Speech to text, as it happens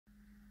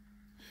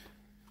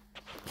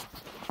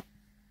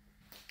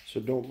So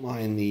don't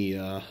mind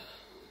the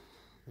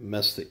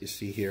mess that you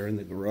see here in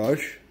the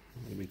garage.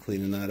 I'm going to be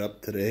cleaning that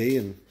up today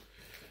and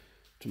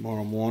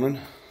tomorrow morning.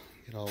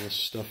 Get all this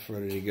stuff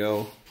ready to go.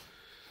 I'll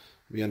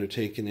be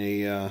undertaking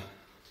a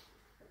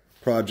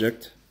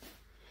project.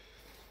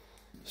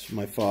 This is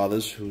my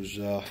father's, who's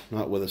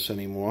not with us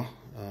anymore.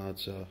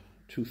 It's a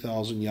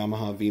 2000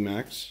 Yamaha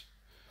vmax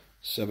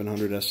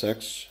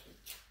 700SX.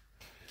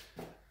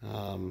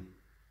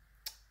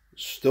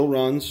 Still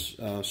runs,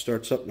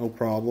 starts up no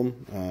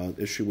problem.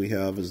 Issue we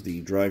have is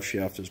the drive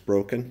shaft is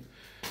broken.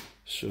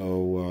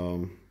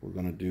 So we're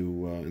going to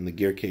do, and the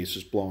gear case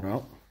is blown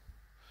out.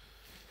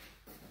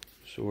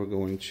 So we're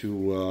going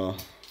to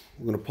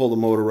pull the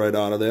motor right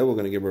out of there. We're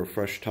going to give her a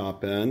fresh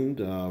top end.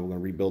 We're going to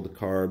rebuild the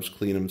carbs,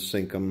 clean them,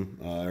 sync them.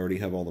 I already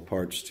have all the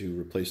parts to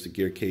replace the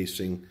gear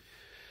casing,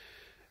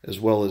 as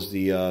well as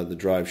the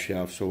drive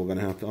shaft. So we're going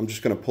to have to, I'm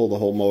just going to pull the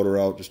whole motor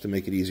out just to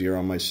make it easier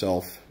on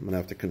myself. I'm going to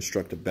have to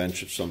construct a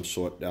bench of some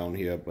sort down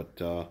here, but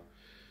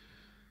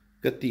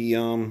got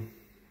the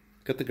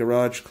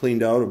garage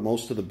cleaned out of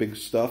most of the big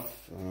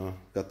stuff.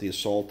 Got the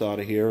Assault out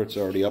of here. It's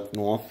already up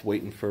north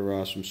waiting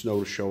for some snow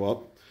to show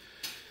up.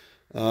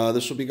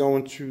 This will be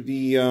going to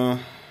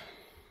the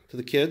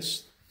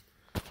kids.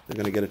 They're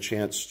going to get a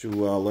chance to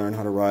learn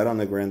how to ride on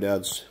their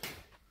granddad's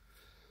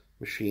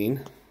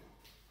machine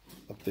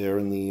up there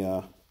in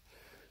the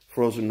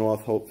frozen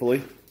north,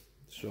 hopefully.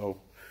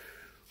 So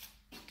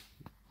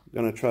I'm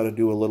going to try to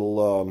do a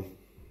little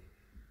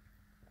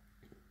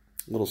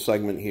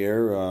segment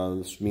here.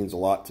 This means a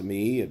lot to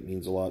me. It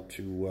means a lot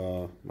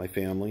to my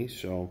family.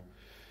 So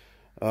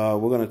we're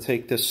going to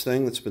take this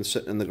thing that's been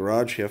sitting in the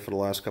garage here for the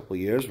last couple of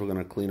years. We're going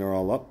to clean her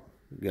all up,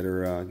 get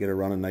her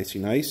running nicey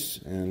nice,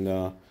 and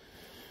going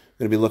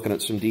to be looking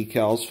at some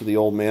decals for the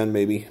old man,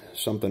 maybe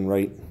something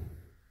right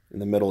in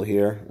the middle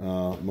here,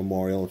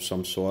 memorial of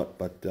some sort.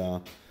 But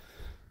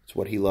it's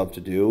what he loved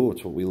to do.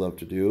 It's what we love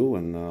to do,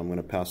 and I'm going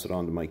to pass it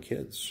on to my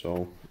kids.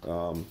 So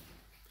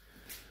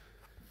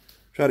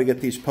try to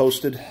get these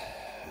posted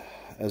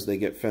as they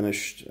get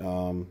finished,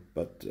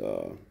 but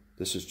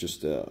this is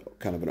just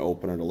kind of an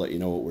opener to let you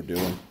know what we're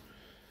doing.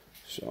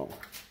 So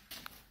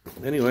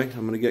anyway,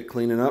 I'm going to get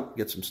cleaning up,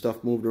 get some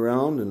stuff moved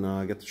around,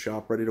 and get the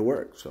shop ready to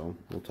work. So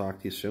we'll talk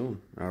to you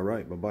soon. All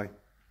right, bye-bye.